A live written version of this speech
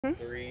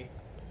Three,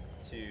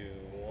 two,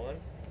 one.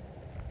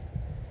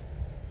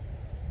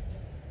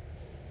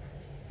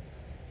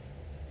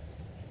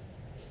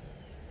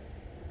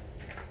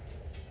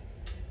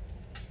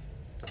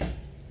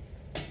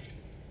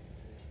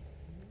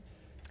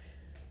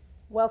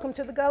 Welcome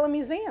to the Gullah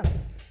Museum.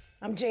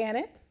 I'm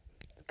Janet.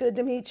 It's good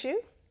to meet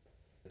you.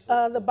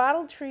 The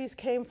bottle trees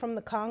came from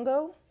the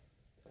Congo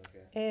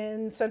Okay.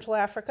 in Central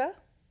Africa.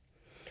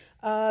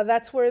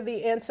 That's where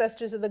the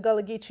ancestors of the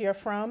Gullah Geechee are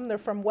from. They're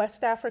from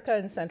West Africa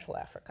and Central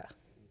Africa.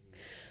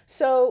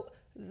 So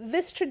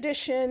this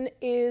tradition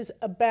is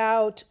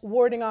about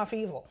warding off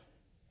evil.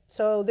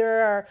 So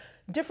there are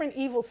different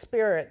evil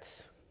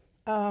spirits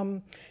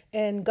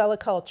in Gullah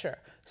culture.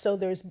 So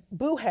there's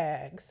boo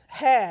hags,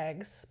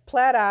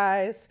 plat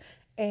eyes,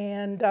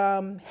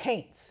 and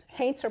haints.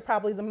 Haints are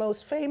probably the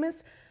most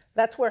famous.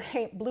 That's where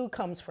haint blue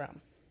comes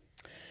from.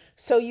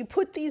 So you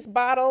put these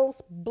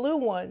bottles, blue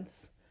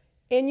ones,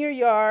 in your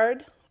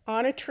yard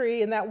on a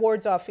tree, and that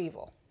wards off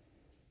evil.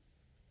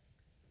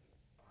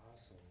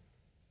 Awesome.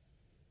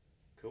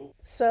 Cool.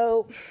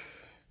 So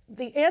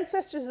the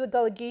ancestors of the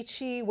Gullah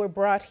Geechee were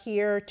brought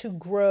here to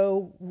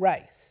grow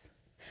rice.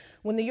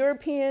 When the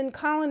European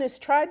colonists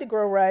tried to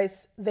grow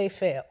rice, they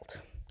failed.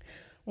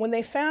 When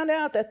they found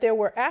out that there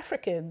were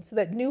Africans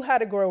that knew how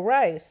to grow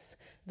rice,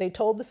 they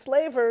told the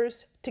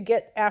slavers to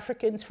get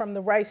Africans from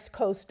the rice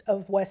coast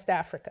of West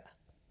Africa.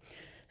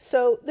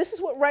 So this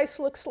is what rice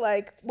looks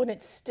like when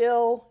it's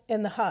still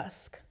in the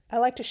husk. I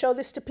like to show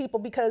this to people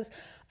because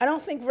I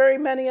don't think very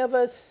many of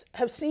us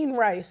have seen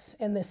rice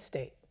in this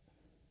state.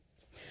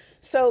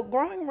 So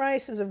growing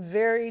rice is a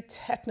very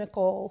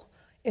technical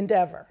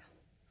endeavor.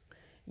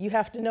 You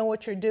have to know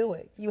what you're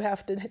doing. You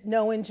have to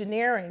know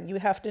engineering. You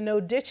have to know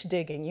ditch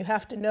digging. You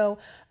have to know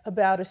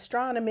about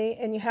astronomy,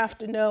 and you have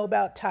to know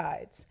about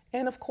tides,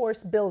 and of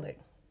course, building.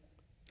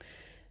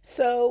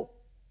 So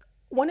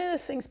one of the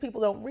things people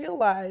don't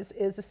realize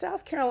is the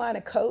South Carolina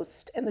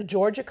coast and the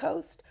Georgia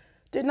coast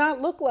did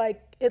not look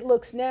like it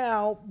looks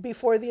now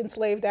before the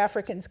enslaved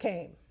Africans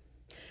came.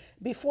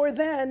 Before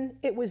then,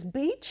 it was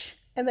beach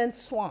and then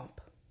swamp.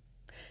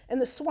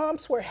 And the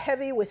swamps were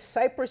heavy with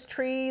cypress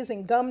trees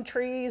and gum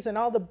trees and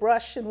all the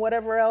brush and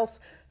whatever else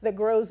that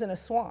grows in a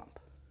swamp.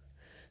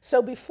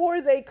 So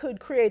before they could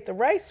create the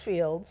rice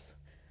fields,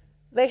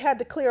 they had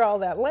to clear all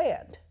that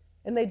land.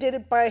 And they did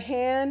it by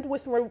hand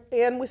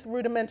and with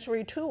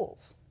rudimentary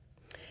tools.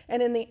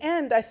 And in the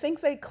end, I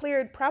think they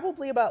cleared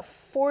probably about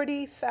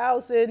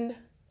 40,000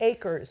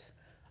 acres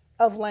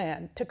of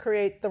land to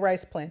create the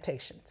rice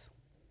plantations.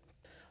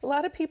 A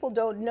lot of people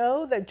don't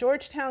know that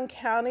Georgetown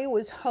County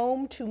was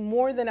home to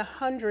more than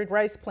 100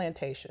 rice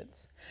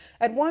plantations.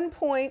 At one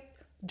point,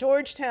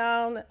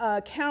 Georgetown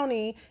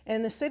County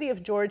and the city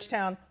of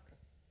Georgetown,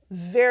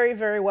 very,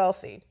 very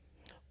wealthy.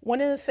 One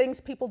of the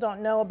things people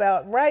don't know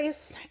about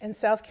rice in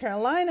South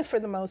Carolina for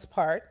the most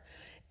part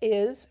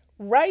is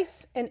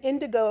rice and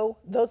indigo,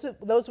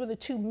 those were the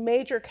two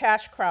major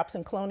cash crops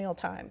in colonial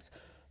times.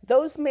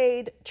 Those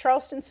made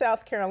Charleston,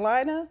 South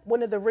Carolina,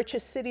 one of the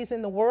richest cities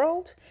in the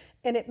world,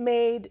 and it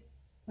made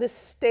the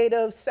state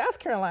of South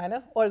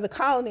Carolina, or the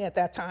colony at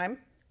that time,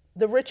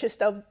 the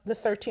richest of the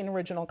 13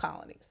 original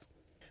colonies.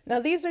 Now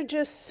these are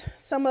just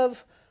some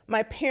of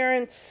my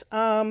parents'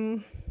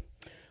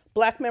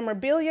 Black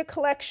memorabilia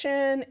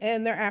collection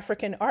and their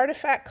African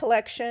artifact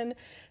collection.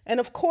 And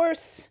of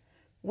course,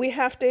 we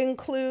have to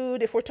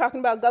include, if we're talking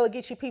about Gullah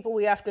Geechee people,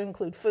 we have to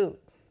include food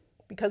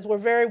because we're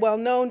very well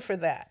known for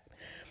that.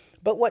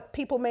 But what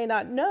people may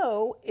not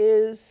know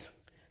is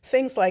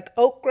things like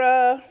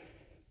okra,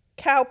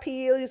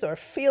 cowpeas or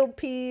field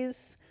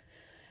peas.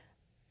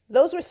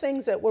 Those were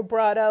things that were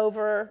brought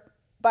over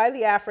by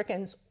the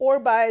Africans or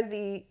by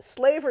the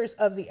slavers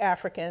of the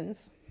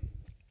Africans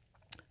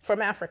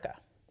from Africa.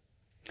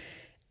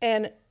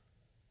 And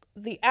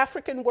the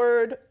African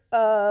word,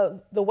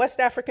 the West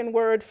African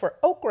word for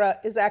okra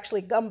is actually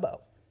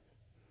gumbo.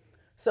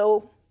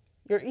 So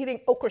you're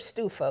eating okra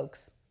stew,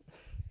 folks,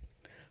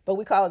 but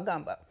we call it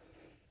gumbo.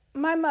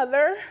 My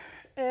mother,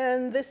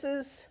 and this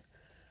is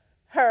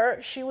her,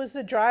 she was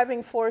the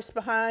driving force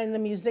behind the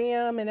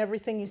museum and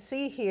everything you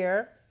see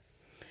here.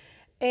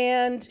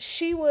 And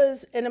she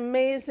was an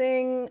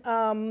amazing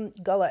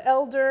Gullah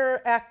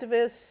elder,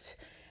 activist,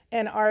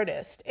 and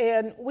artist.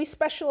 And we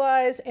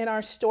specialize in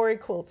our story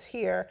quilts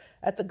here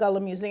at the Gullah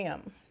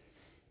Museum.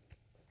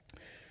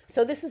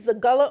 So this is the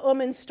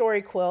Gullah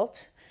story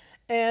quilt.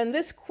 And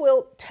this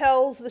quilt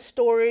tells the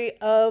story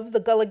of the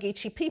Gullah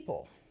Geechee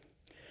people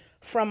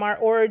from our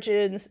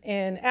origins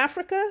in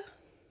Africa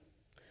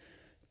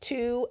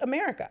to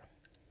America.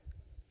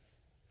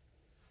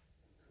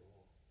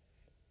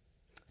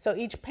 So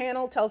each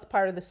panel tells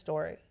part of the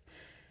story.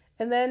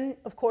 And then,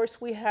 of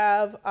course, we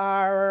have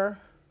our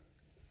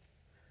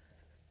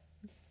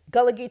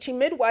Gullah Geechee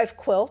midwife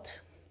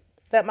quilt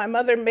that my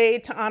mother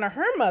made to honor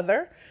her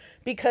mother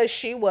because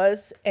she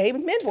was a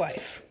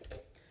midwife.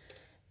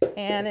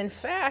 And in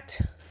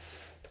fact,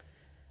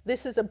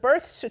 this is a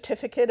birth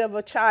certificate of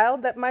a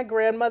child that my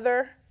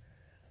grandmother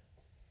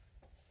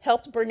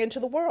helped bring into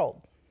the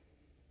world.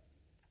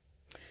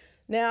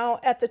 Now,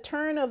 at the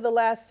turn of the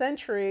last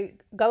century,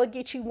 Gullah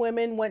Geechee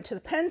women went to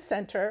the Penn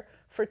Center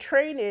for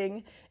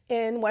training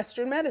in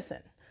Western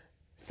medicine.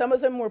 Some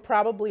of them were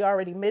probably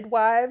already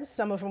midwives,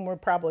 some of them were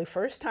probably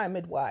first-time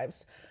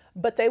midwives,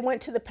 but they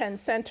went to the Penn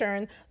Center,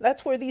 and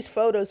that's where these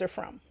photos are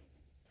from.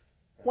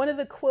 One of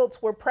the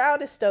quilts we're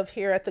proudest of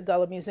here at the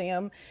Gullah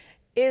Museum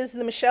is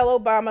the Michelle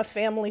Obama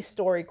Family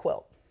Story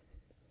Quilt.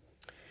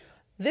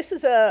 This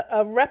is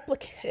a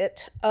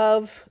replicate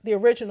of the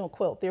original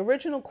quilt. The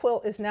original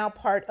quilt is now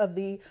part of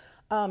the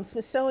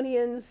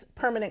Smithsonian's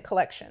permanent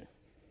collection.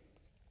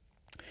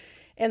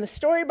 And the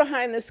story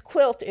behind this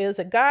quilt is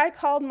a guy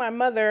called my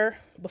mother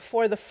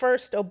before the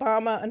first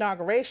Obama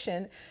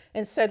inauguration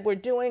and said, "We're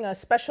doing a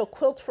special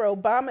Quilt for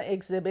Obama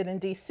exhibit in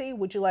DC.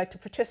 Would you like to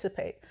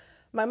participate?"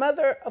 My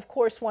mother, of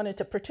course, wanted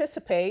to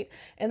participate,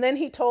 and then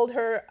he told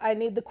her, "I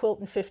need the quilt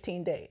in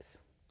 15 days.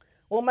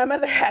 Well, my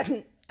mother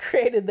hadn't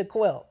created the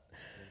quilt.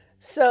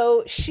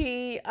 So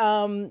she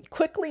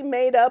quickly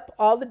made up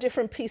all the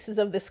different pieces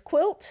of this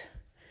quilt,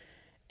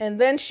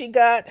 and then she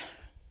got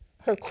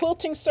her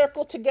quilting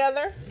circle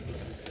together.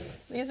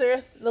 These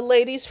are the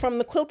ladies from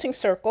the quilting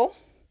circle,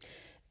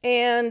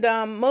 and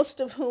most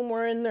of whom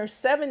were in their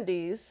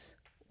 70s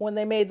when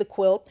they made the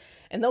quilt,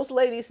 and those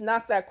ladies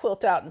knocked that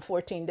quilt out in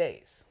 14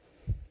 days.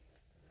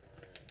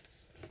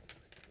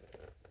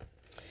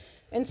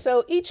 And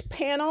so each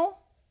panel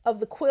of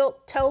the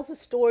quilt tells the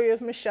story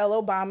of Michelle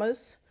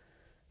Obama's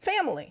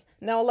family.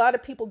 Now, a lot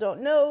of people don't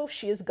know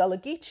she is Gullah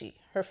Geechee.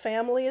 Her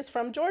family is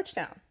from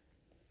Georgetown.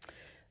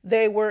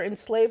 They were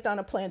enslaved on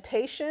a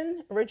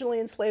plantation,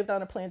 originally enslaved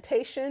on a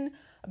plantation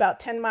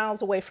about 10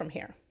 miles away from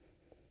here.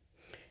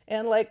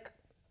 And like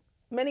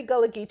many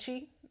Gullah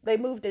Geechee, they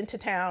moved into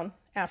town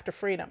after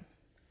freedom.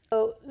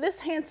 So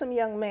this handsome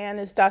young man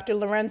is Dr.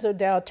 Lorenzo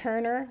Dow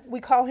Turner. We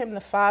call him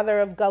the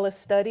father of Gullah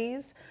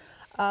studies.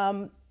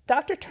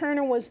 Dr.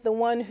 Turner was the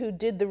one who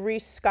did the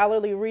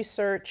scholarly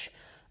research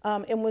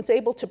and was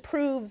able to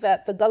prove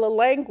that the Gullah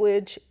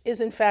language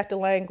is in fact a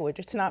language.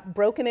 It's not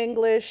broken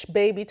English,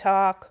 baby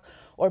talk,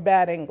 or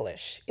bad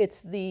English.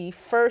 It's the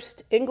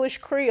first English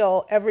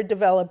Creole ever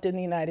developed in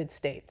the United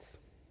States.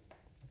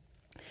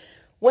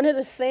 One of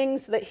the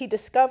things that he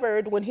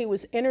discovered when he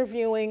was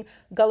interviewing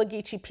Gullah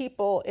Geechee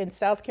people in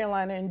South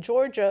Carolina and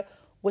Georgia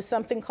was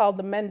something called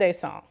the Mende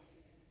song.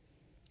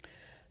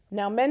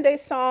 Now, Mende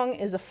song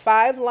is a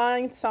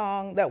 5-line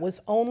song that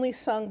was only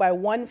sung by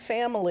one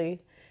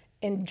family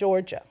in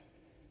Georgia.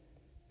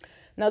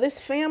 Now, this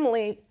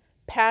family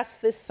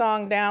passed this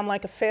song down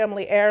like a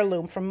family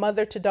heirloom from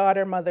mother to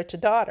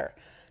daughter,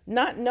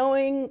 not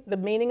knowing the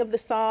meaning of the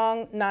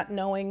song, not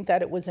knowing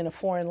that it was in a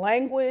foreign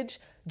language,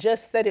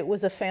 just that it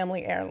was a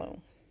family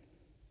heirloom.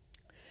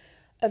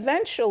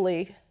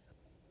 Eventually,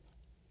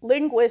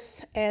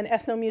 linguists and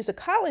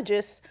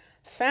ethnomusicologists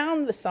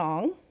found the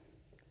song,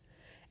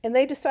 and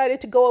they decided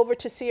to go over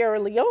to Sierra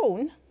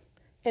Leone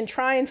and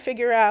try and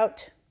figure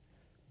out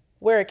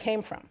where it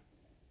came from.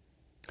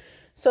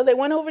 So they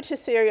went over to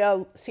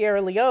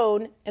Sierra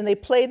Leone and they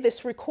played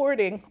this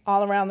recording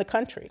all around the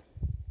country.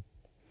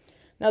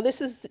 Now,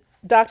 this is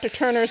Dr.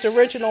 Turner's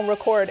original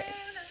recording.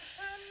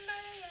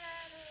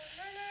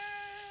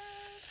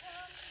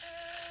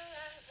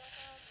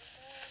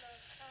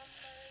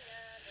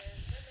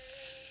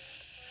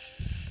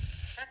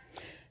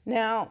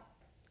 Now,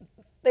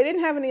 they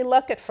didn't have any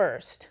luck at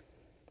first.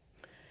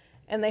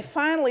 And they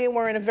finally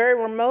were in a very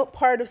remote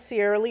part of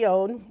Sierra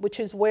Leone, which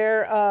is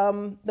where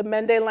the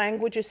Mende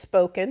language is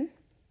spoken.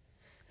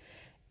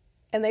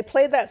 And they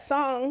played that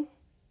song,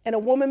 and a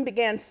woman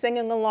began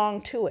singing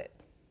along to it.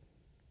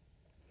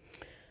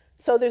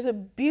 So there's a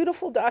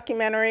beautiful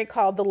documentary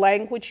called The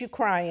Language You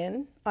Cry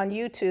In on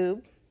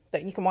YouTube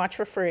that you can watch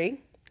for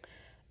free.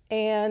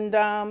 And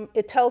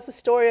it tells the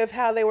story of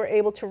how they were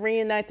able to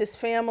reunite this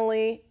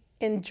family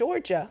in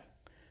Georgia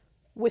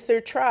with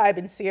their tribe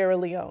in Sierra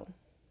Leone,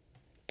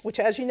 which,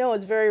 as you know,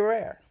 is very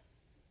rare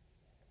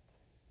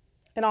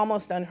and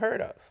almost unheard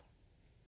of.